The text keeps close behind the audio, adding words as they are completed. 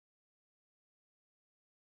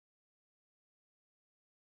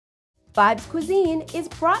Vibes Cuisine is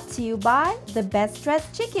brought to you by the Best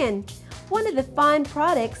Dressed Chicken, one of the fine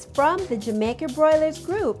products from the Jamaica Broilers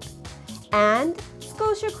Group, and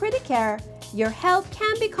Scotia Criticare. Your health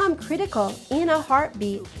can become critical in a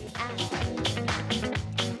heartbeat.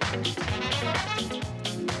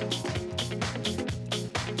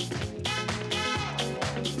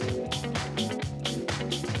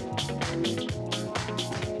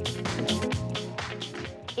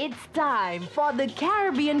 It's time for the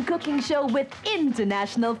Caribbean cooking show with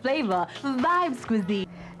international flavor, Vibes Cuisine.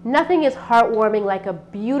 Nothing is heartwarming like a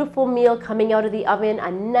beautiful meal coming out of the oven, a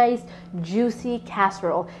nice juicy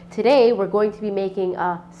casserole. Today we're going to be making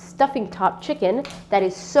a stuffing top chicken that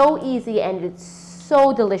is so easy and it's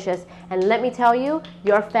so delicious. And let me tell you,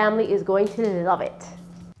 your family is going to love it.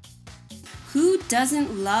 Who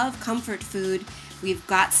doesn't love comfort food? We've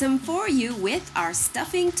got some for you with our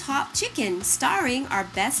stuffing top chicken, starring our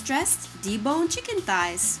best dressed deboned chicken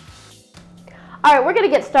thighs. All right, we're gonna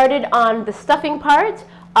get started on the stuffing part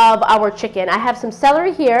of our chicken. I have some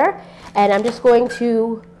celery here, and I'm just going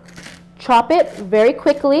to chop it very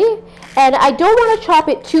quickly. And I don't want to chop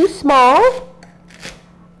it too small.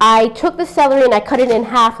 I took the celery and I cut it in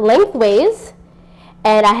half lengthways,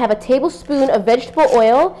 and I have a tablespoon of vegetable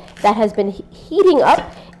oil that has been heating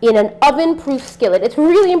up in an oven-proof skillet. It's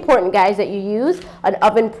really important, guys, that you use an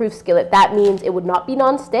oven-proof skillet. That means it would not be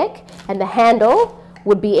non-stick, and the handle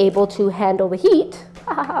would be able to handle the heat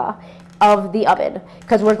of the oven,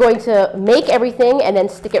 because we're going to make everything and then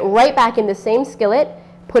stick it right back in the same skillet,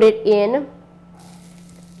 put it in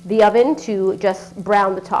the oven to just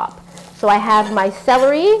brown the top. So I have my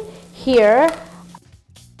celery here.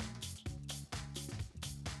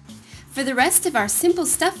 For the rest of our simple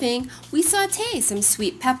stuffing, we saute some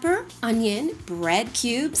sweet pepper, onion, bread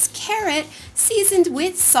cubes, carrot, seasoned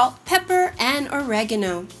with salt, pepper, and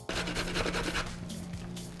oregano.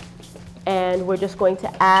 And we're just going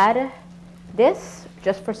to add this,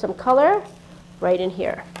 just for some color, right in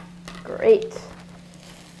here. Great.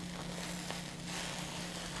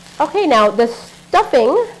 Okay, now the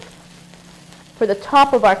stuffing for the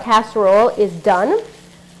top of our casserole is done.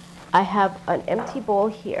 I have an empty bowl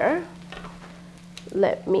here.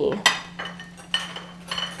 Let me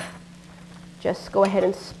just go ahead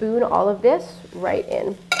and spoon all of this right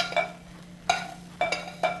in.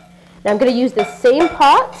 Now I'm going to use the same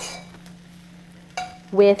pot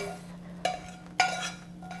with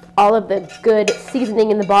all of the good seasoning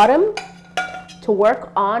in the bottom to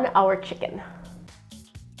work on our chicken.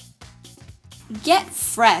 Get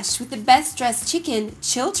fresh with the Best Dressed Chicken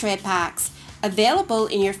chill tray packs. Available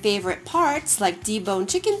in your favorite parts like deboned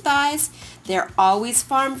chicken thighs. They're always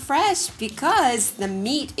farm fresh because the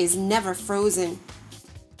meat is never frozen.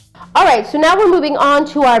 All right, so now we're moving on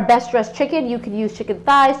to our best dressed chicken. You could use chicken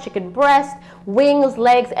thighs, chicken breast, wings,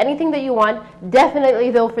 legs, anything that you want.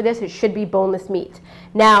 Definitely though for this, it should be boneless meat.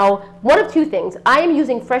 Now, one of two things. I am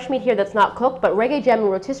using fresh meat here that's not cooked, but reggae jam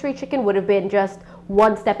and rotisserie chicken would have been just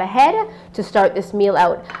one step ahead to start this meal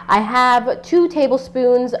out. I have 2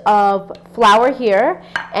 tablespoons of flour here,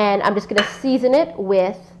 and I'm just gonna season it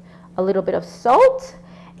with a little bit of salt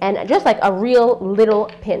and just like a real little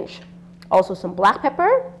pinch. Also some black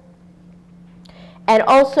pepper, and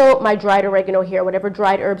also my dried oregano here. Whatever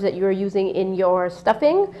dried herbs that you're using in your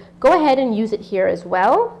stuffing, go ahead and use it here as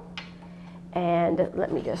well. And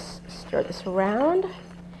let me just stir this around.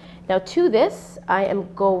 Now to this, I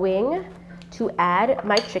am going to add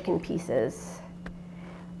my chicken pieces.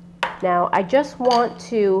 Now I just want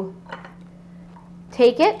to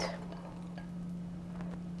take it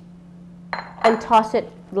and toss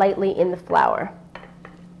it lightly in the flour.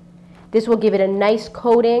 This will give it a nice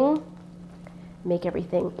coating, make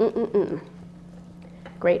everything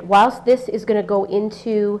great. Whilst this is going to go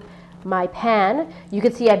into my pan, you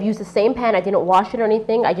can see I've used the same pan. I didn't wash it or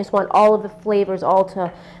anything. I just want all of the flavors all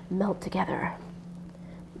to melt together.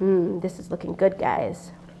 This is looking good,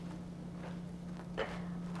 guys.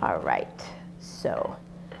 All right, so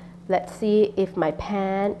let's see if my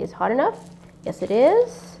pan is hot enough. Yes, it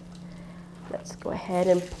is. Let's go ahead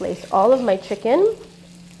and place all of my chicken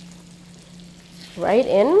right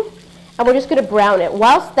in, and we're just going to brown it.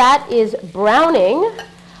 Whilst that is browning,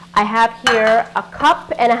 I have here 1.5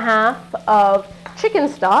 cups of chicken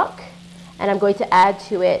stock, and I'm going to add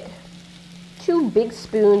to it 2 big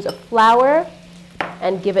spoons of flour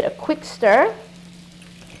and give it a quick stir.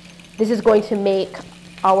 This is going to make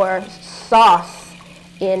our sauce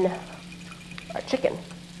in our chicken.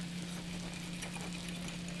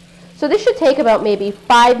 So this should take about maybe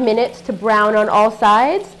 5 minutes to brown on all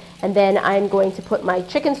sides, and then I'm going to put my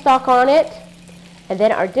chicken stock on it, and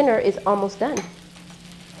then our dinner is almost done.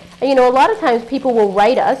 And you know, a lot of times people will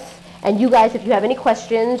write us And you guys, if you have any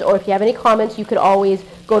questions or if you have any comments, you could always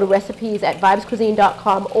go to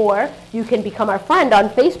recipes@vibescuisine.com, or you can become our friend on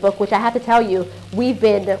Facebook, which I have to tell you, we've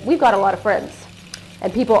got a lot of friends.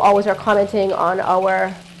 And people always are commenting on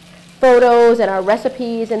our photos and our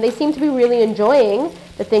recipes, and they seem to be really enjoying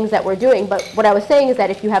the things that we're doing. But what I was saying is that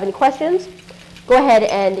if you have any questions, go ahead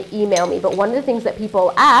and email me. But one of the things that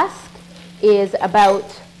people ask is about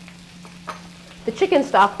the chicken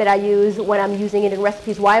stock that I use when I'm using it in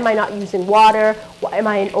recipes. Why am I not using water?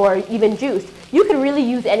 Or even juice? You can really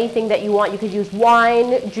use anything that you want. You could use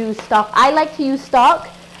wine, juice, stock. I like to use stock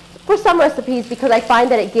for some recipes because I find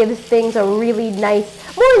that it gives things a really nice,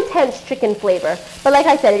 more intense chicken flavor. But like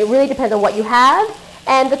I said, it really depends on what you have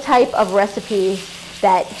and the type of recipe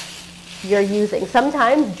that you're using.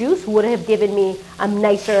 Sometimes juice would have given me a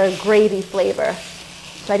nicer gravy flavor.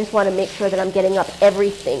 So I just want to make sure that I'm getting up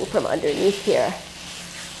everything from underneath here.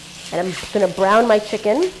 And I'm going to brown my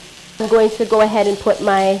chicken. I'm going to go ahead and put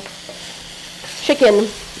my chicken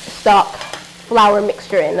stock flour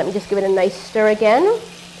mixture in. Let me just give it a nice stir again.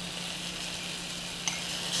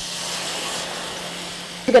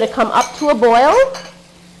 It's going to come up to a boil,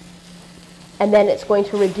 and then it's going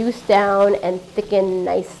to reduce down and thicken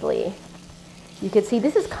nicely. You can see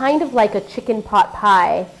this is kind of like a chicken pot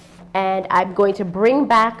pie. And I'm going to bring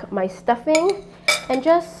back my stuffing and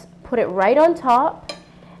just put it right on top.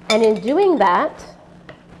 And in doing that,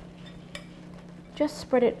 just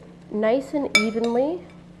spread it nice and evenly.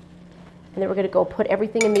 And then we're going to go put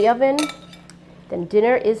everything in the oven. Then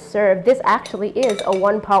dinner is served. This actually is a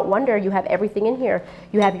one-pot wonder. You have everything in here.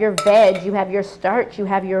 You have your veg, you have your starch, you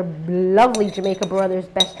have your lovely Jamaica Brothers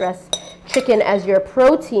Best Dressed Chicken as your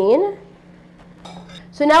protein.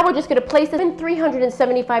 So now we're just going to place it in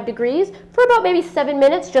 375 degrees for about maybe 7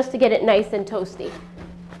 minutes just to get it nice and toasty.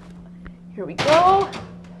 Here we go.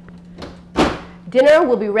 Dinner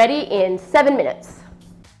will be ready in 7 minutes.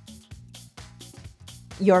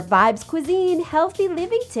 Your Vibes Cuisine healthy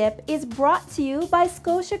living tip is brought to you by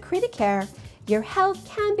Scotia Criticare. Your health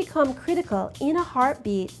can become critical in a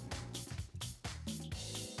heartbeat.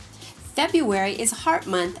 February is Heart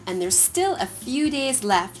Month and there's still a few days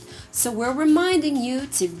left. So we're reminding you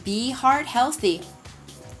to be heart healthy.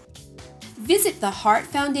 Visit the Heart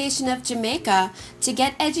Foundation of Jamaica to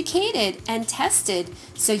get educated and tested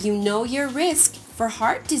so you know your risk for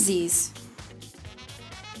heart disease.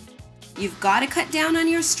 You've got to cut down on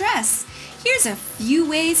your stress. Here's a few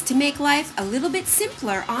ways to make life a little bit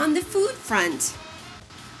simpler on the food front.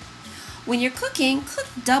 When you're cooking, cook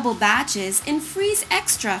double batches and freeze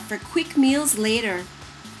extra for quick meals later.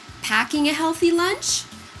 Packing a healthy lunch?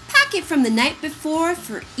 Pack it from the night before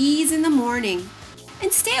for ease in the morning.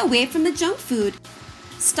 And stay away from the junk food.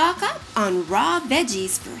 Stock up on raw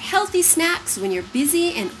veggies for healthy snacks when you're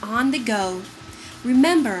busy and on the go.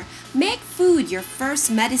 Remember, make food your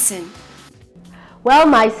first medicine. Well,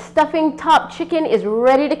 my stuffing top chicken is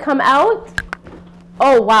ready to come out.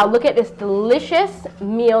 Oh wow, look at this delicious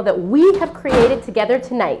meal that we have created together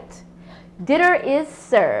tonight. Dinner is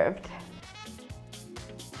served.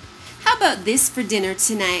 How about this for dinner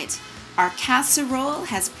tonight? Our casserole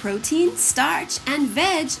has protein, starch, and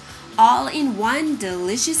veg all in one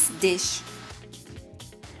delicious dish.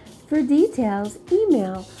 For details,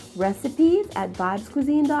 email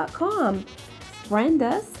recipes@vibescuisine.com. Friend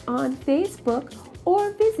us on Facebook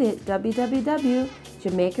or visit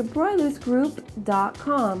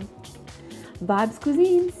www.jamaicabroilersgroup.com. Vibes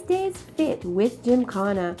Cuisine stays fit with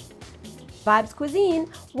Gymkhana. Vibes Cuisine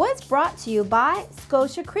was brought to you by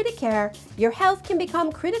Scotia Criticare. Your health can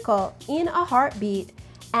become critical in a heartbeat.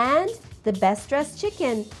 And the Best Dressed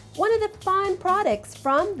Chicken, one of the fine products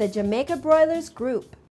from the Jamaica Broilers Group.